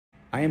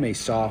I am a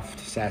soft,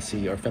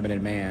 sassy, or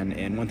feminine man,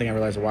 and one thing I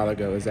realized a while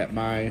ago is that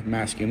my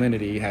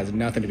masculinity has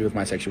nothing to do with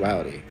my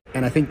sexuality.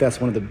 And I think that's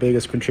one of the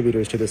biggest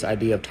contributors to this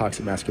idea of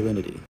toxic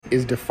masculinity,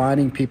 is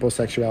defining people's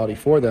sexuality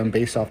for them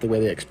based off the way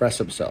they express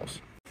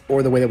themselves,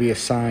 or the way that we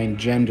assign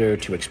gender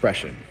to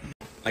expression.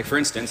 Like, for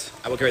instance,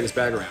 I will carry this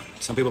bag around.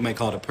 Some people may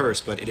call it a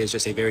purse, but it is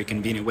just a very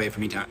convenient way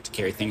for me to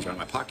carry things around in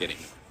my pocket.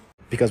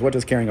 Because what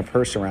does carrying a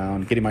purse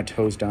around, getting my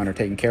toes done, or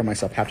taking care of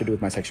myself have to do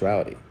with my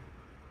sexuality?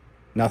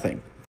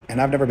 Nothing. And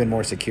I've never been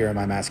more secure in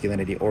my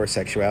masculinity or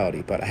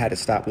sexuality, but I had to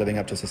stop living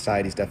up to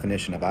society's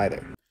definition of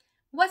either.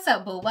 What's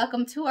up, boo?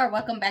 Welcome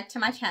back to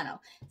my channel.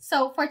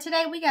 So for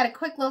today, we got a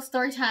quick little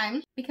story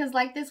time because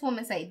like this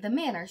woman say, the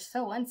men are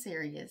so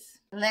unserious.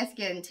 Let's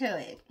get into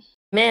it.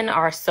 Men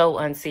are so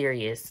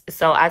unserious.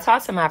 So I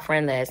talked to my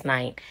friend last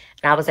night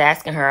and I was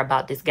asking her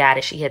about this guy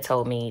that she had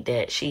told me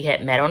that she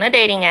had met on a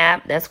dating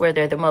app. That's where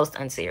they're the most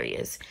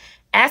unserious.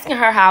 Asking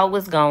her how it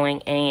was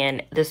going,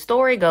 and the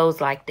story goes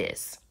like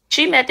this.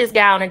 She met this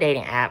guy on a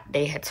dating app.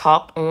 They had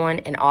talked on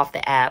and off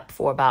the app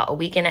for about a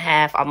week and a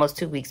half, almost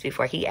 2 weeks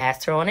before he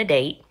asked her on a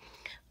date.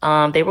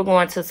 They were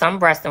going to some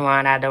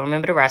restaurant. I don't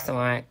remember the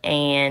restaurant.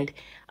 And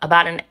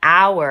about an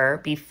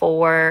hour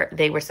before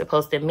they were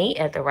supposed to meet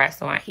at the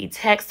restaurant, he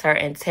texts her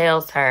and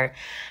tells her,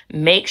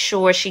 make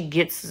sure she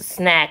gets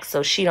snacks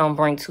so she don't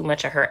bring too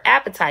much of her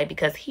appetite,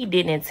 because he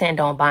didn't intend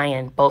on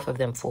buying both of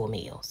them full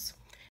meals.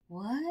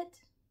 What?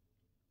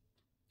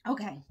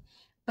 Okay.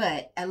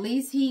 But at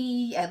least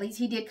he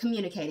did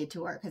communicate it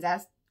to her,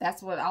 because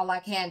that's what all I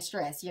can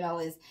stress,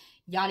 is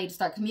y'all need to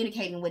start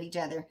communicating with each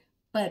other.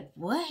 But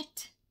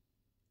what?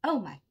 Oh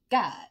my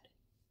God.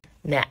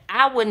 Now,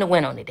 I wouldn't have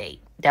went on a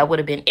date. That would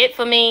have been it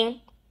for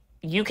me.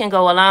 You can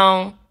go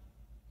alone.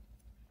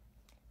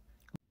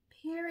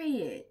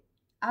 Period.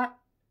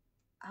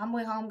 I'm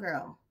with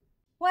homegirl.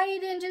 Why you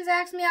didn't just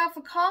ask me out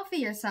for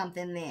coffee or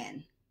something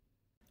then?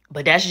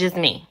 But that's just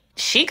me.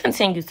 She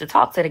continues to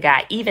talk to the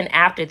guy even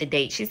after the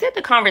date. She said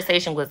the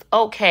conversation was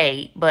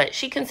okay, but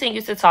she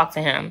continues to talk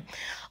to him.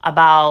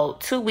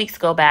 About 2 weeks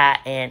go by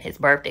and his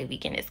birthday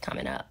weekend is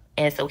coming up.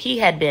 And so he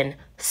had been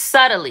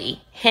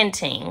subtly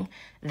hinting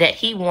that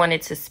he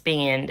wanted to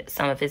spend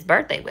some of his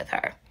birthday with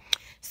her.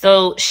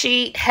 So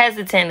she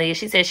hesitantly,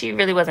 she said she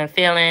really wasn't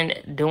feeling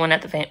doing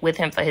nothing with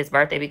him for his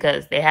birthday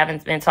because they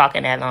haven't been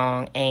talking that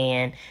long.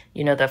 And,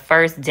 the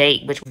first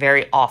date, which was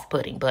very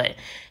off-putting. But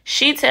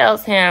she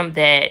tells him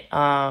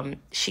that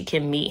she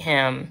can meet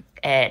him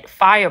at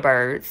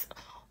Firebirds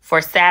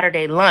for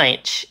Saturday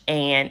lunch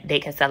and they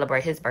can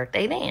celebrate his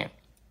birthday then.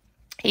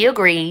 He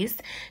agrees.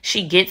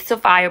 She gets to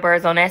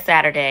Firebirds on that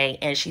Saturday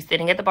and she's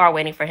sitting at the bar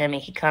waiting for him,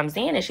 and he comes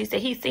in and she said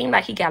he seemed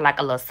like he got like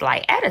a little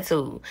slight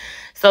attitude.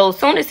 So as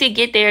soon as he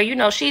get there,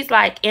 she's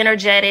like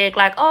energetic,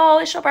 like, oh,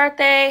 it's your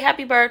birthday,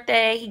 happy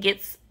birthday.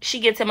 She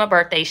gets him a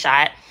birthday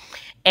shot.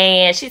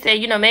 And she said,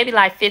 maybe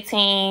like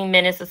 15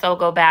 minutes or so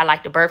go by,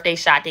 like the birthday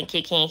shot didn't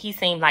kick in. He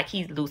seemed like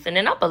he's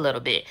loosening up a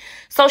little bit.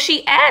 So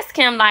she asked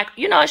him, like,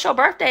 it's your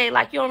birthday.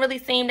 Like, you don't really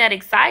seem that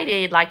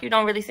excited. Like, you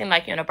don't really seem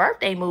like you're in a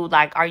birthday mood.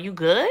 Like, are you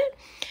good?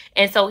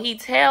 And so he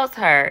tells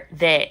her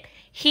that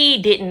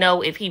he didn't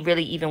know if he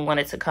really even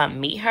wanted to come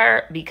meet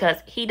her because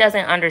he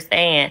doesn't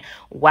understand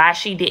why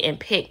she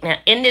didn't pick. Now,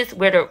 in this,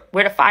 where the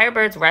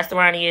Firebirds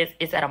restaurant is,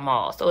 it's at a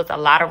mall. So it's a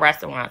lot of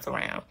restaurants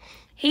around.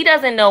 He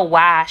doesn't know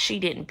why she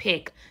didn't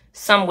pick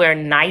somewhere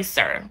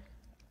nicer,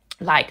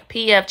 like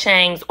P.F.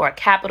 Chang's or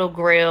Capitol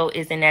Grill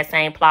is in that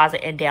same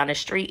plaza, and down the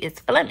street is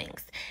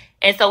Fleming's.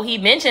 And so he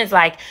mentions,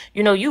 like,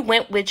 you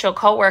went with your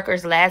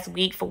coworkers last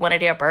week for one of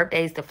their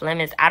birthdays to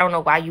Fleming's. I don't know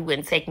why you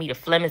wouldn't take me to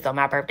Fleming's on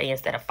my birthday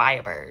instead of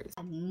Firebirds.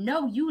 I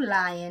know you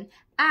lying.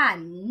 I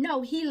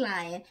know he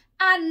lying.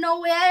 I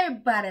know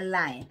everybody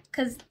lying.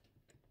 Because,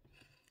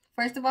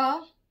 first of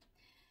all,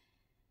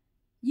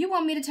 you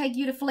want me to take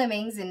you to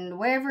Fleming's and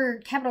wherever,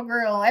 Capitol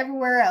Girl,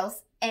 everywhere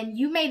else, and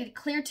you made it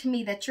clear to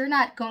me that you're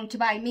not going to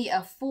buy me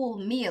a full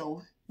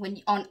meal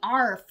on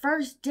our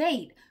first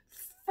date.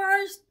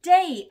 First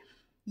date,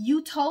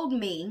 you told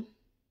me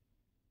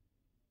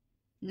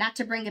not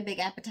to bring a big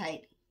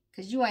appetite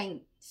because you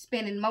ain't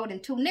spending more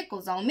than 2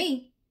 nickels on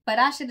me. But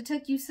I should have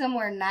took you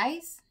somewhere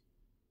nice.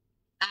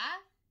 I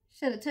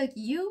should have took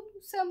you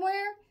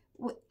somewhere.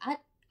 I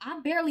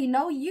barely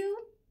know you.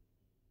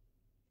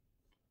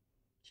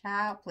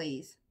 Child,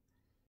 please.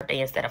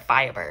 Instead of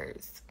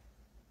Firebirds.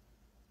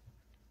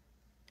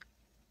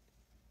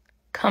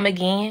 Come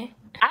again?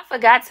 I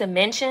forgot to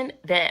mention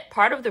that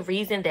part of the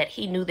reason that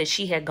he knew that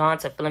she had gone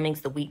to Fleming's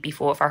the week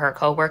before for her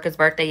coworker's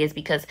birthday is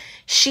because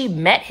she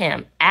met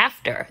him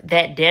after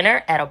that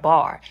dinner at a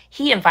bar.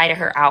 He invited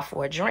her out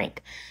for a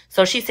drink.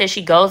 So she says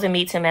she goes and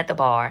meets him at the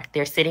bar.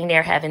 They're sitting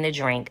there having the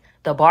drink.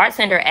 The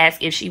bartender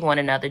asks if she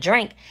wants another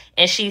drink,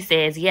 and she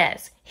says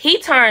yes. He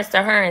turns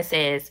to her and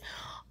says,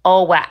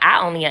 oh, well,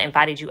 I only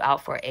invited you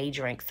out for a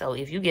drink. So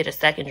if you get a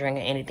second drink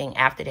or anything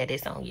after that,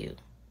 it's on you.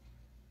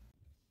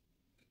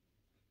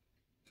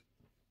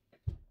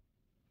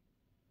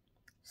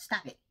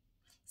 Stop it.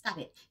 Stop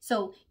it.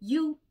 So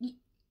you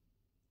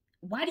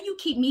Why do you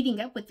keep meeting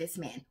up with this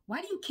man?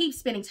 Why do you keep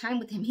spending time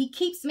with him? He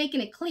keeps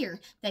making it clear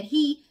that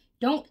he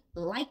don't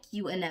like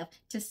you enough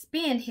to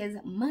spend his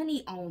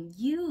money on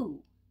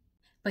you.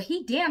 But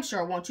he damn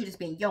sure wants you to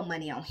spend your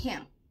money on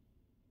him.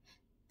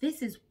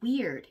 This is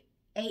weird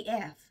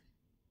AF.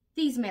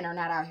 These men are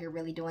not out here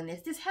really doing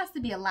this. This has to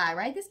be a lie,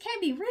 right? This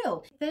can't be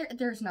real.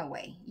 There's no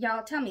way.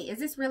 Y'all tell me, is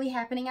this really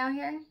happening out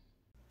here?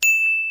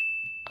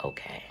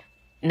 Okay.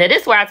 Now,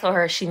 this is where I told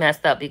her she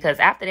messed up, because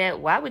after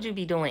that, why would you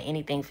be doing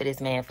anything for this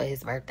man for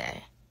his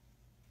birthday?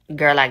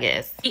 Girl, I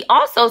guess. He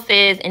also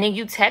says, and then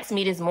you text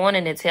me this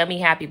morning to tell me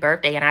happy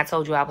birthday, and I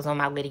told you I was on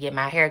my way to get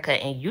my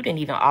haircut, and you didn't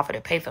even offer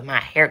to pay for my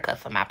haircut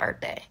for my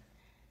birthday.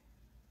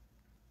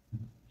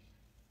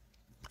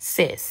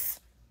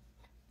 Sis.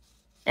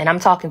 And I'm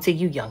talking to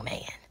you, young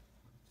man.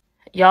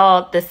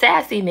 Y'all, the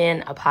sassy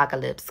men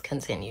apocalypse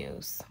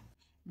continues.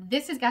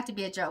 This has got to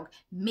be a joke.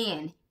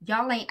 Men,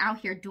 y'all ain't out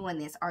here doing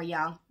this, are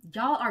y'all?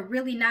 Y'all are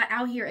really not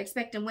out here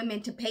expecting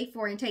women to pay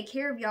for and take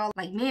care of y'all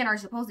like men are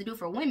supposed to do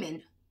for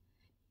women.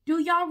 Do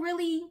y'all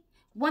really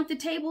want the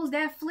tables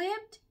that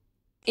flipped?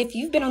 If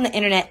you've been on the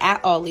internet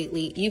at all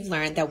lately, you've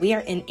learned that we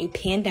are in a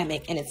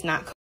pandemic and it's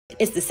not.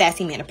 It's the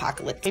sassy man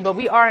apocalypse. But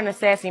we are in a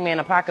sassy man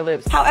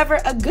apocalypse. However,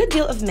 a good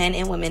deal of men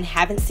and women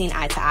haven't seen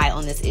eye to eye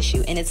on this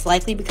issue, and it's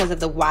likely because of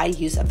the wide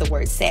use of the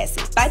word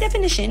sassy. By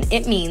definition,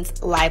 it means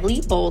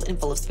lively, bold, and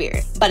full of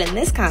spirit. But in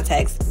this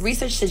context,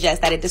 research suggests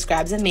that it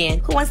describes a man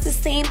who wants the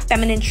same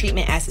feminine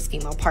treatment as his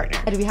female partner.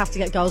 Why do we have to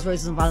get girls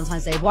roses on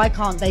Valentine's Day? Why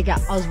can't they get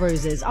us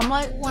roses? I'm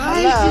like,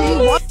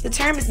 why? The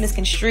term is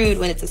misconstrued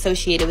when it's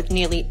associated with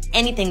nearly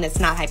anything that's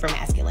not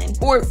hypermasculine,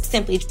 or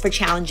simply for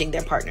challenging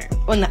their partner.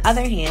 On the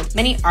other hand,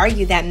 many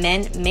argue that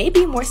men may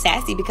be more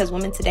sassy because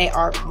women today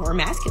are more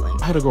masculine.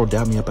 I had a girl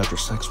dab me up after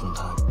sex one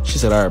time. She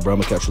said, all right, bro,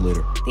 I'm gonna catch you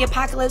later. The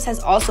apocalypse has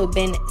also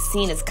been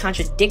seen as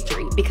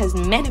contradictory because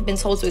men have been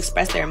told to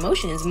express their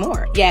emotions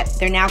more, yet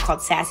they're now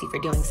called sassy for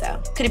doing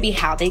so. Could it be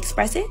how they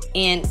express it?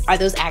 And are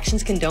those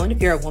actions condoned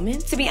if you're a woman?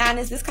 To be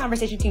honest, this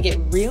conversation can get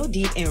real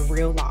deep and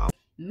real long.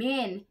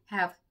 Men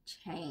have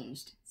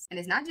changed. And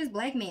it's not just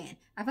black men.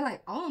 I feel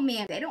like all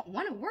men, they don't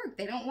want to work.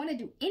 They don't want to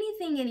do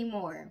anything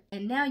anymore.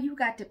 And now you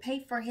got to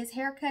pay for his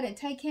haircut and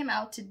take him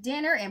out to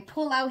dinner and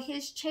pull out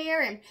his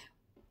chair and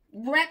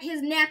wrap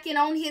his napkin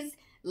on his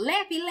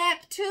lappy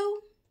lap too.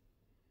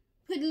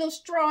 Put a little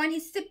straw in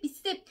his sippy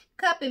sip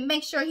cup and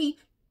make sure he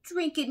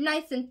drink it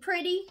nice and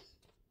pretty.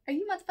 Are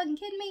you motherfucking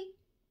kidding me?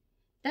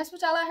 That's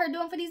what y'all out here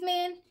doing for these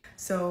men?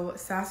 So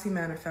sassy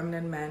men or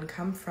feminine men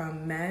come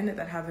from men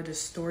that have a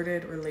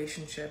distorted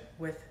relationship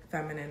with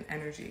feminine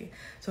energy.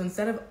 So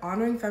instead of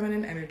honoring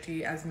feminine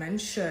energy as men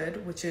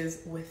should, which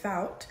is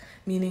without,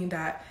 meaning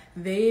that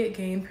they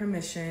gain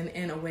permission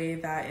in a way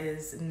that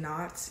is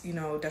not,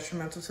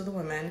 detrimental to the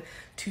woman,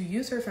 to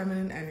use her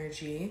feminine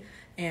energy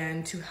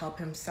and to help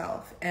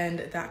himself. And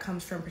that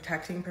comes from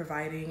protecting,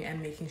 providing,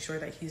 and making sure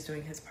that he's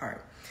doing his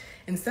part.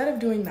 Instead of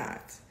doing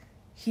that,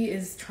 he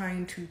is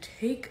trying to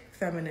take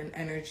feminine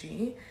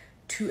energy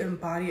to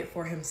embody it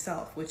for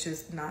himself, which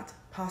is not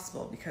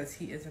possible because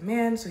he is a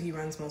man, so he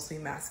runs mostly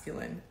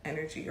masculine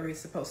energy, or he's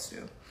supposed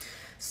to.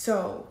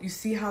 So you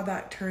see how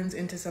that turns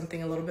into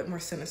something a little bit more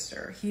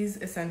sinister. He's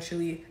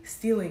essentially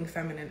stealing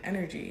feminine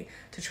energy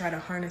to try to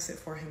harness it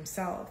for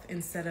himself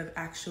instead of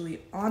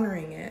actually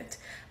honoring it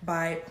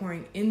by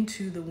pouring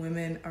into the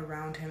women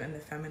around him and the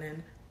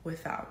feminine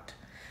without.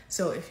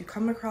 So if you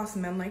come across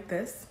men like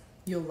this,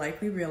 you'll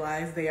likely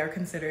realize they are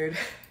considered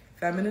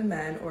feminine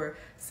men or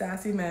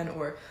sassy men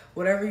or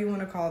whatever you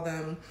want to call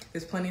them.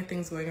 There's plenty of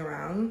things going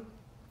around,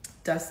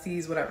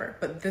 dusties, whatever.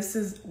 But this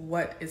is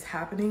what is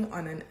happening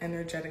on an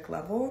energetic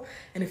level.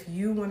 And if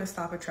you want to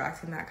stop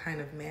attracting that kind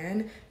of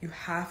man, you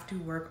have to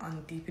work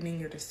on deepening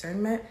your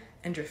discernment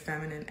and your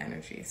feminine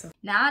energy. So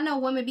now I know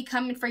women be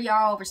coming for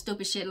y'all over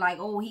stupid shit like,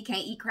 oh, he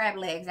can't eat crab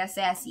legs, that's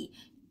sassy.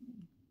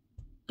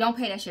 Don't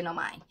pay that shit no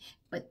mind.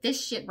 But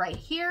this shit right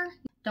here,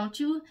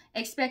 don't you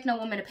expect no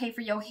woman to pay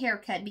for your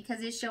haircut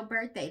because it's your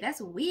birthday. That's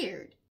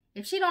weird.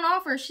 If she don't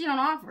offer, she don't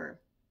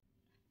offer.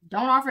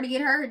 Don't offer to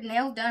get her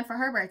nails done for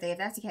her birthday if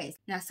that's the case.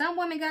 Now, some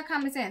women got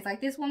common sense. Like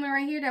this woman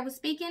right here that was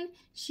speaking,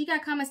 she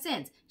got common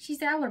sense. She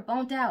said, I would have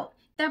boned out.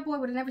 That boy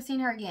would have never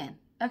seen her again.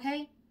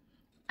 Okay?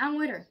 I'm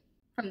with her.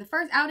 From the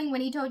first outing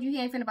when he told you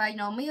he ain't finna buy you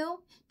no meal,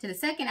 to the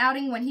second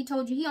outing when he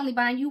told you he only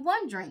buying you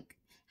one drink.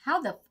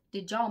 How the f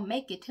did y'all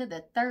make it to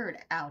the third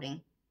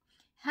outing?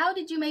 How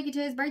did you make it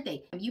to his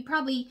birthday? You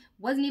probably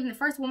wasn't even the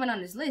first woman on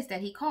his list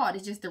that he called.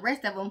 It's just the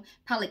rest of them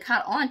probably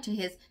caught on to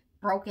his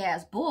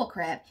broke-ass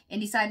bullcrap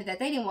and decided that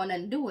they didn't want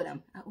nothing to do with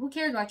him. Who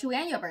cares about you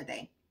and your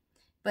birthday?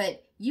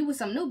 But you was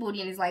some new booty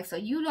in his life, so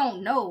you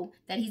don't know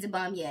that he's a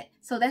bum yet.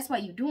 So that's why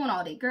you doing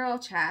all that. Girl,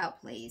 child,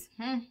 please.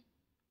 Y'all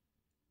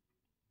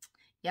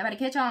better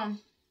catch on.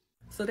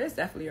 So there's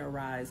definitely a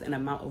rise in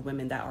amount of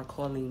women that are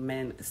calling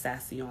men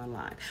sassy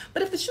online.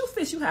 But if the shoe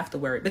fits, you have to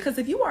worry. Because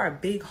if you are a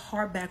big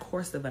hardback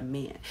horse of a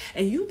man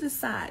and you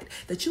decide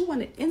that you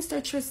want to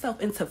insert yourself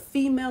into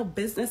female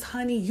business,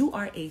 honey, you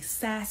are a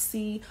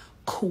sassy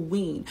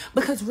queen,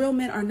 because real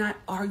men are not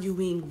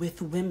arguing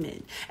with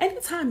women.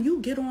 Anytime you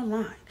get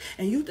online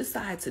and you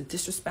decide to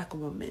disrespect a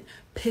woman,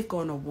 pick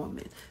on a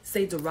woman,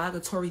 say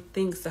derogatory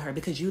things to her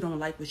because you don't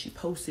like what she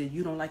posted,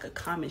 you don't like a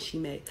comment she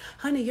made,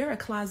 honey, you're a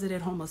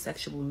closeted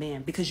homosexual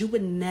man, because you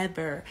would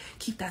never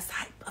keep that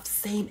type of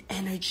same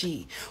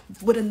energy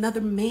with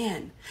another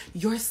man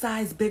your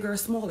size, bigger or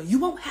smaller. You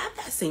won't have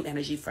that same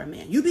energy for a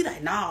man. You be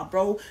like, nah,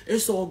 bro,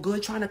 it's all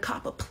good, trying to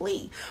cop a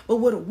plea. But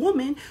with a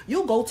woman,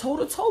 you'll go toe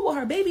to toe with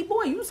her. Baby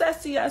boy, you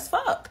sassy as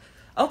fuck.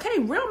 Okay,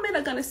 real men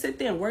are gonna sit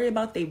there and worry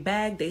about their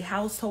bag, their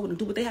household, and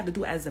do what they have to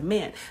do as a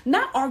man,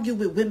 not argue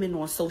with women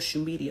on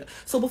social media.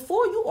 So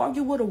before you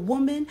argue with a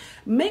woman,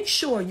 make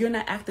sure you're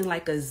not acting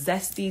like a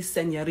zesty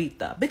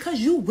señorita, because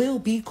you will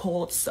be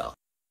called so.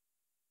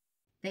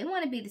 They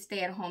want to be the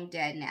stay-at-home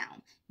dad now.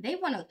 They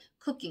want to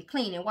cook and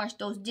clean and wash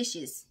those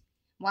dishes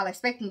while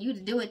expecting you to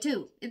do it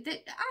too.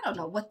 I don't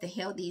know what the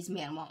hell these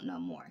men want no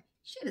more.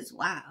 Shit is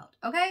wild,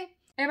 okay?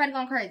 Everybody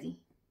going crazy.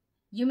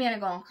 You men are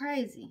going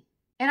crazy.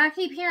 And I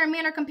keep hearing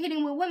men are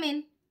competing with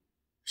women.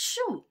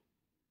 Shoot,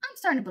 I'm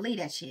starting to believe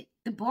that shit.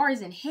 The bar is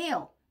in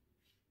hell.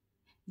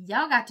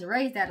 Y'all got to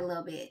raise that a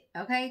little bit,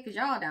 okay? Because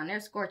y'all down there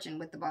scorching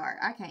with the bar.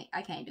 I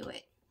can't do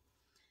it.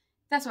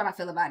 That's what I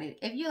feel about it.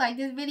 If you like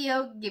this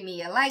video, give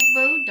me a like,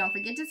 boo. Don't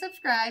forget to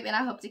subscribe, and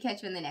I hope to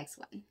catch you in the next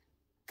one.